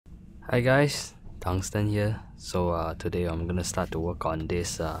Hi guys, Tungsten here. So today I'm gonna start to work on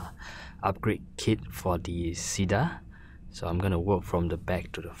this upgrade kit for the CEDA. So I'm gonna work from the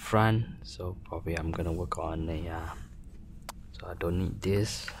back to the front. So probably I'm gonna work on a so I don't need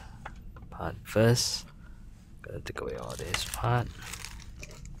this part first. Gonna take away all this part.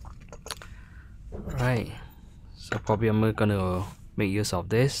 Alright, so probably I'm gonna make use of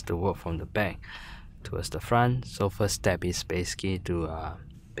this to work from the back towards the front. So first step is basically to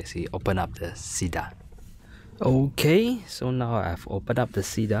basically open up the CEDA. Okay, so now I've opened up the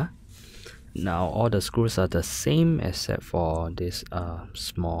CEDA. Now all the screws are the same except for this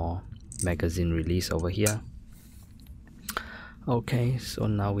small magazine release over here. Okay, so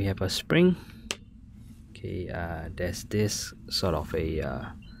now we have a spring. Okay, there's this sort of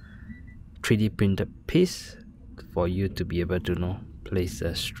a 3D printed piece for you to be able to place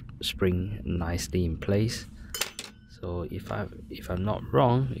the spring nicely in place. So if I'm not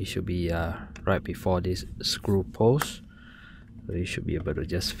wrong, it should be right before this screw post. So you should be able to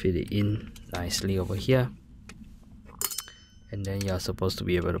just fit it in nicely over here, and then you're supposed to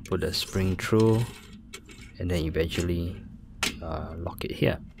be able to put the spring through, and then eventually lock it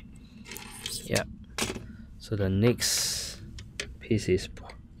here. Yeah. So the next piece is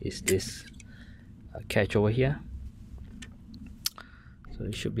this catch over here. So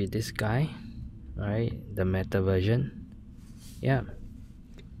it should be this guy, right? The metal version. Yeah.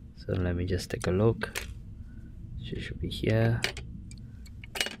 So let me just take a look. Should be here.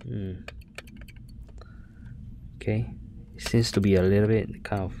 Okay, it seems to be a little bit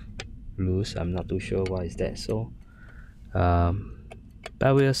kind of loose. I'm not too sure why is that so, but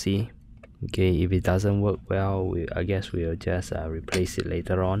we'll see. Okay, if it doesn't work well, I guess we'll just replace it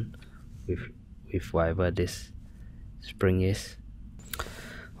later on with whatever this spring is.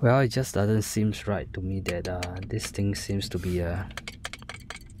 Well, it just doesn't seem right to me that this thing seems to be a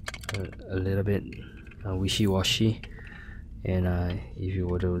little bit wishy-washy, and if you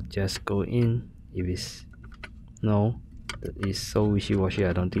were to just go in, if it's so wishy-washy,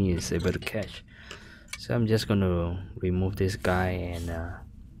 I don't think it's able to catch. So I'm just gonna remove this guy and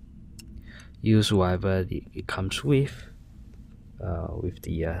use whatever it comes with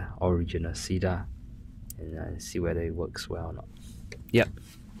the original CEDA, and see whether it works well or not. Yep.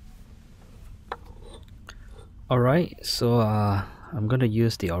 Alright, so I'm gonna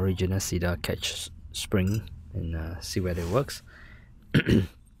use the original CEDA catch spring and see whether it works.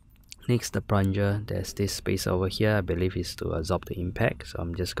 Next, the plunger, there's this space over here. I believe it's to absorb the impact, so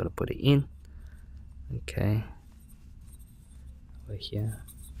I'm just gonna put it in. Okay, over here.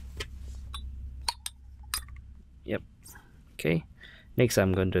 Yep. Okay, next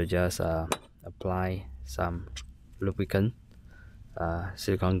I'm going to just apply some lubricant,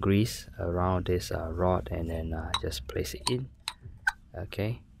 silicone grease around this rod, and then just place it in.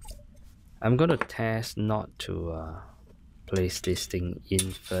 Okay, I'm going to test not to place this thing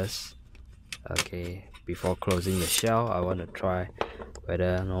in first. Okay, before closing the shell, I want to try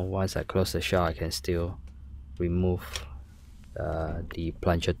whether once I close the shell I can still remove the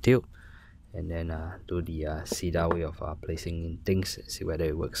plunger tube, and then do the CEDA way of placing in things and see whether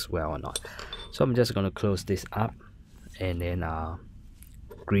it works well or not. So I'm just going to close this up and then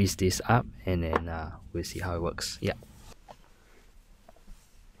grease this up, and then we'll see how it works. Yeah.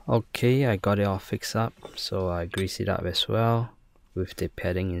 Okay, I got it all fixed up, so I grease it up as well with the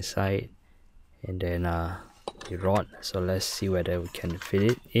padding inside, and then the rod. So let's see whether we can fit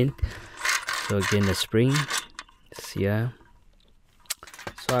it in. So again, the spring is here.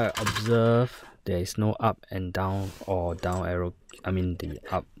 So I observe there is no up and down or down arrow, I mean the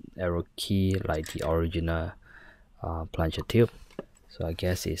up arrow key like the original plunger tube. So I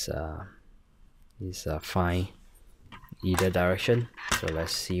guess it's fine either direction. So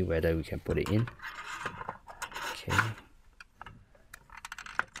let's see whether we can put it in.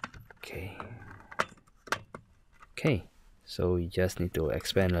 Okay, so we just need to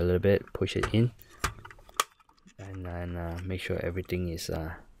expand a little bit, push it in, and then make sure everything is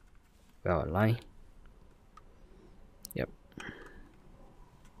well aligned. Yep.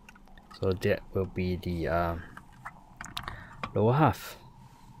 So that will be the lower half.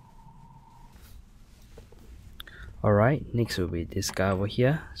 Alright, next will be this guy over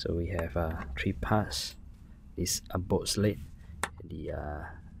here. So we have 3 parts. This bolt slit, the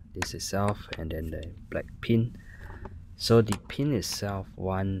this itself, and then the black pin. So the pin itself,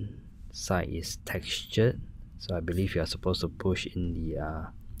 one side is textured, so I believe you are supposed to push in the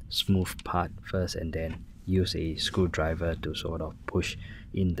smooth part first and then use a screwdriver to sort of push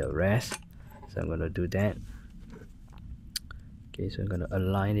in the rest. So I'm going to do that. Okay, so I'm going to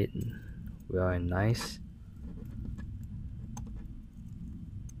align it well and nice.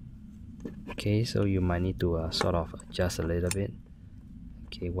 Okay, so you might need to sort of adjust a little bit.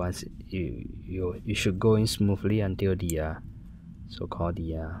 Okay, once you should go in smoothly until the so-called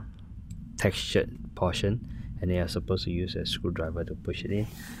the textured portion, and then you're supposed to use a screwdriver to push it in.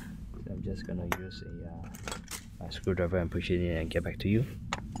 So I'm just gonna use a screwdriver and push it in and get back to you.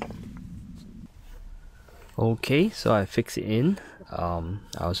 Okay, so I fix it in. I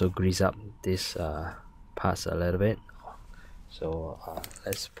also grease up this parts a little bit. So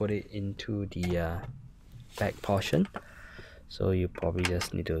let's put it into the back portion. So you probably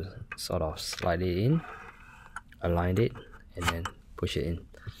just need to sort of slide it in, align it, and then push it in.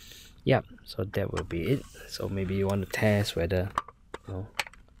 Yeah, so that will be it. So maybe you want to test whether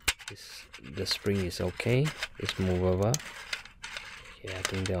the spring is okay, it's movable. Okay, I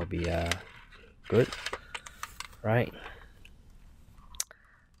think that'll be good, right?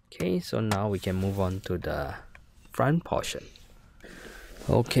 Okay, so now we can move on to the front portion.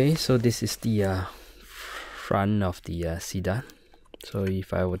 Okay, so this is the front of the CEDA. So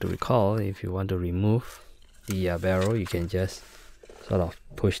if I were to recall, if you want to remove the barrel, you can just sort of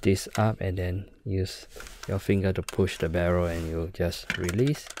push this up and then use your finger to push the barrel, and you just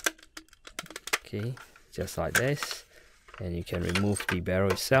release. Okay, just like this, and you can remove the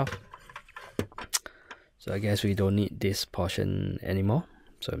barrel itself. So I guess we don't need this portion anymore,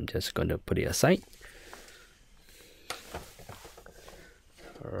 so I'm just going to put it aside.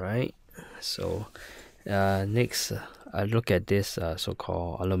 Alright, so next I look at this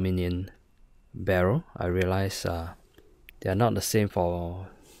so-called aluminum barrel. I realize they are not the same for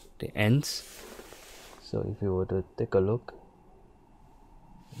the ends. So if you were to take a look,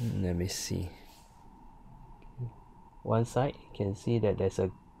 let me see. One side, you can see that there's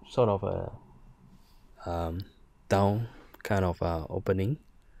a sort of a down kind of opening.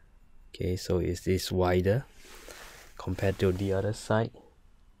 Okay, so is this wider compared to the other side,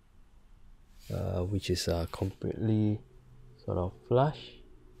 which is completely sort of flush.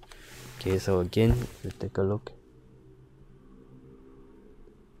 Okay, so again, if you take a look,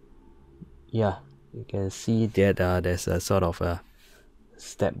 yeah, you can see that there's a sort of a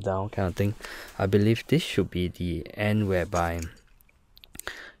step down kind of thing. I believe this should be the end whereby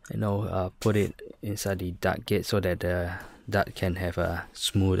put it inside the dart gate so that the dart can have a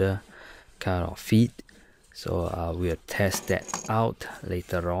smoother kind of feed. So we'll test that out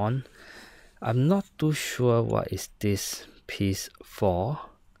later on. I'm not too sure what is this piece for.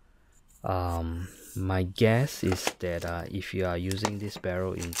 My guess is that if you are using this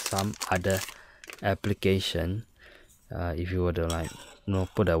barrel in some other application, if you were to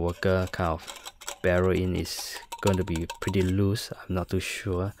put a worker kind of barrel in, is going to be pretty loose. I'm not too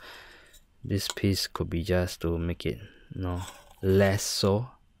sure. This piece could be just to make it less so.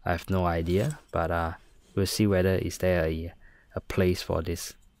 I have no idea, but we'll see whether is there a place for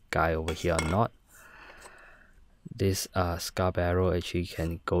this guy over here or not. This scar barrel actually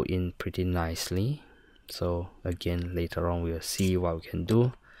can go in pretty nicely. So again, later on we'll see what we can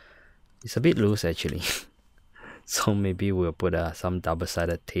do. It's a bit loose actually. So maybe we'll put some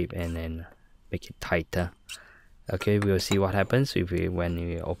double-sided tape and then make it tighter. Okay, we'll see what happens when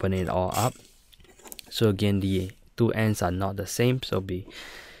we open it all up. So again, the two ends are not the same, so be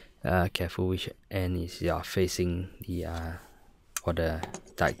careful which end is you are facing the for the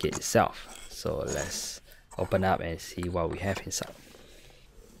dart gate itself. So let's open up and see what we have inside.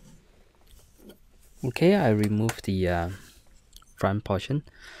 Okay, I removed the front portion.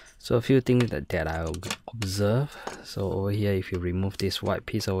 So a few things that I observe. So over here, if you remove this white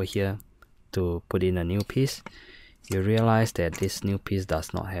piece over here to put in a new piece, you realize that this new piece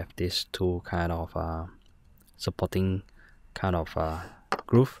does not have these two kind of supporting kind of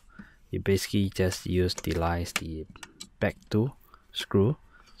groove. You basically just utilize the back two screw,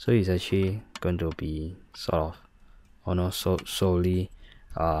 so it's actually going to be sort of solely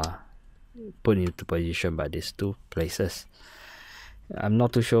put into position by these two places. I'm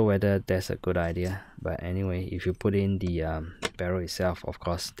not too sure whether that's a good idea, but anyway, if you put in the barrel itself, of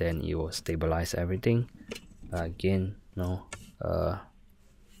course, then it will stabilize everything. Again, you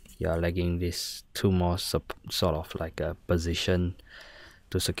are lagging this two more sort of like a position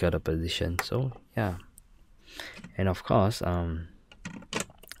to secure the position. So yeah, and of course,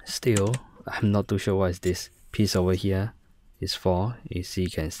 still I'm not too sure what is this piece over here is for. You see, you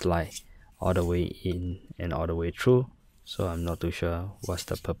can slide all the way in and all the way through. So I'm not too sure what's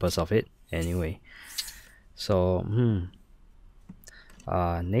the purpose of it anyway. So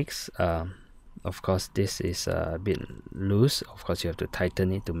next, of course, this is a bit loose. Of course, you have to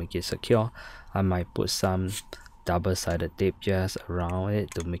tighten it to make it secure. I might put some double-sided tape just around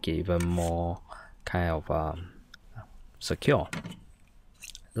it to make it even more kind of secure.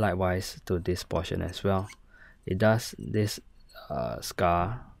 likewise to this portion as well. It does, this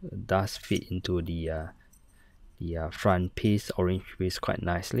scar does fit into the front piece, orange piece, quite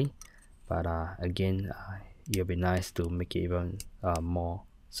nicely, but again, it'll be nice to make it even more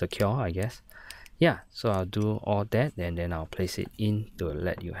secure, I guess. Yeah, so I'll do all that and then I'll place it in to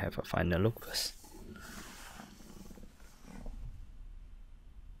let you have a final look first.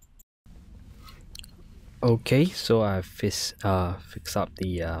 Okay, so I fix up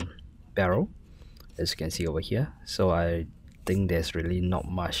the barrel, as you can see over here. So I think there's really not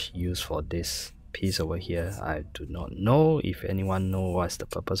much use for this piece over here. I do not know. If anyone knows what's the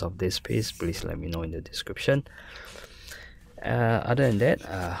purpose of this piece, please let me know in the description. Other than that,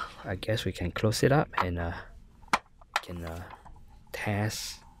 I guess we can close it up and can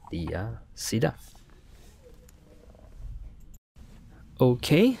test the CEDA.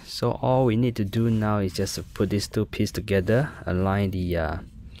 Okay, so all we need to do now is just to put these two pieces together, align the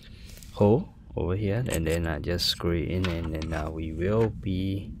hole over here, and then just screw it in, and then we will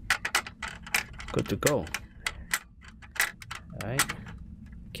be good to go. Alright.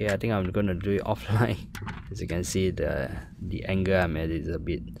 Okay, I think I'm gonna do it offline. As you can see, the angle I'm at is a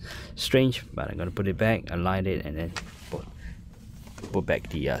bit strange, but I'm gonna put it back, align it, and then put back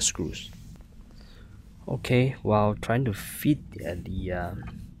the screws. Okay, while trying to fit the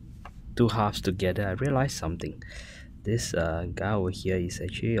two halves together, I realized something. This guy over here is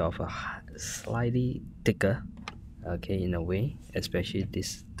actually of a slightly thicker, okay, in a way, especially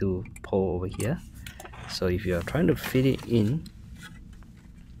these two pole over here. So if you're trying to fit it in,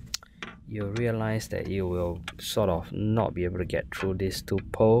 you realize that you will sort of not be able to get through these two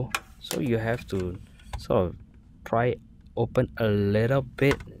pole, so you have to sort of pry open a little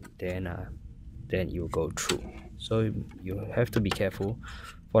bit, then you go through. So you have to be careful.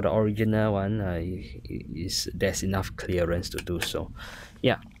 For the original one, there's enough clearance to do so.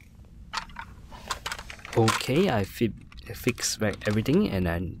 Yeah. Okay, I fixed back everything, and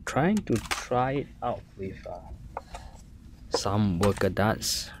I'm trying to try it out with some worker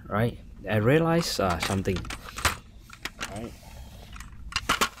darts. Right, I realized something. Right,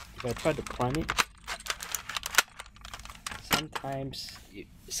 if I try to prime it,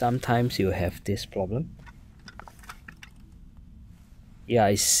 sometimes you have this problem. Yeah,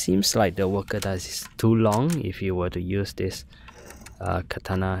 it seems like the worker dart is too long if you were to use this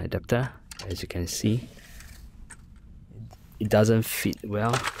katana adapter. As you can see, it doesn't fit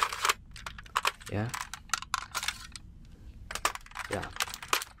well. Yeah.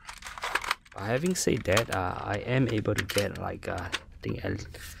 But having said that, I am able to get like I think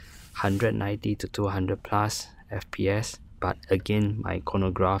 190 to 200 plus FPS, but again, my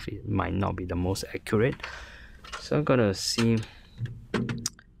chronograph might not be the most accurate. So I'm gonna see,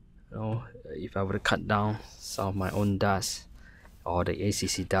 if I were to cut down some of my own darts or the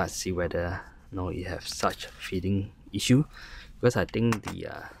ACC darts, see whether it have such fitting issue, because I think the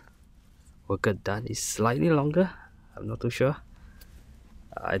worker dart is slightly longer. I'm not too sure.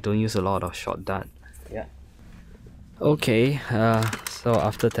 I don't use a lot of short dart. Yeah. Okay, so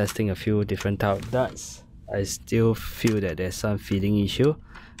after testing a few different type of darts, I still feel that there's some fitting issue.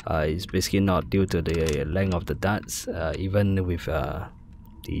 It's basically not due to the length of the darts. Even with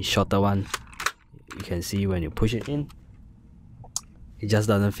the shorter one, you can see when you push it in, it just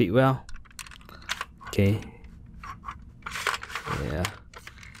doesn't fit well. Okay. Yeah.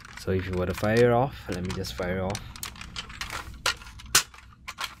 So if you were to fire it off, let me just fire it off.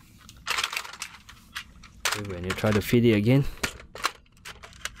 Okay, when you try to fit it again,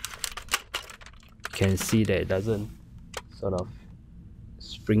 you can see that it doesn't sort of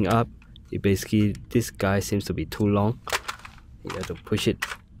spring up. It basically, this guy seems to be too long. You have to push it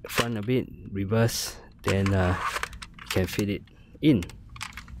front a bit, reverse, then you can fit it in.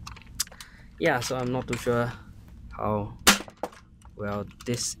 Yeah, so I'm not too sure how well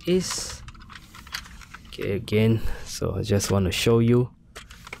this is. Okay, again, so I just want to show you.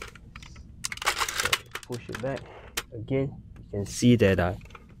 So push it back again. You can see that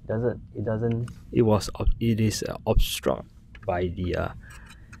it is obstructed by the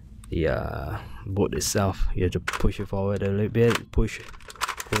board itself. You have to push it forward a little bit, pull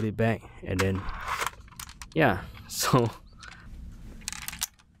it back, and then yeah. So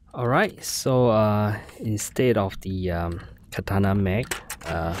alright, so instead of the katana mag,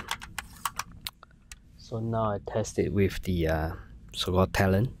 so now I test it with the so-called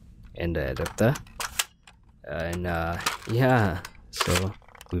talon and the adapter, and yeah, so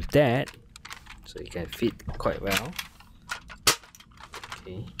with that, so it can fit quite well.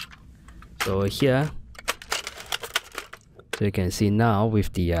 Okay, so here, so you can see now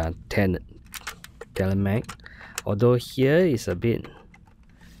with the talon mag, although here is a bit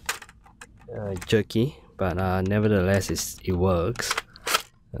jerky, but nevertheless it works.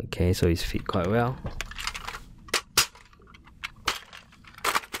 Okay, so it's fit quite well.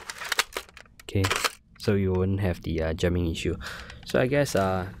 Okay, so you won't have the jamming issue. So I guess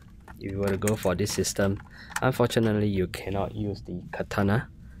if you were to go for this system, unfortunately you cannot use the katana,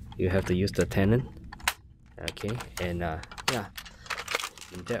 you have to use the tenon. Okay, and yeah,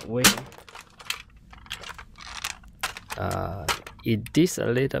 in that way it is a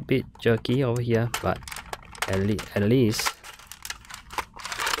little bit jerky over here, but at least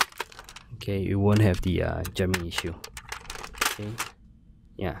okay, you won't have the jamming issue. Okay,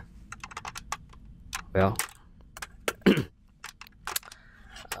 yeah, well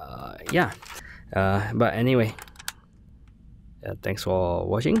yeah, but anyway, thanks for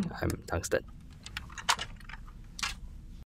watching. I'm Tungsten.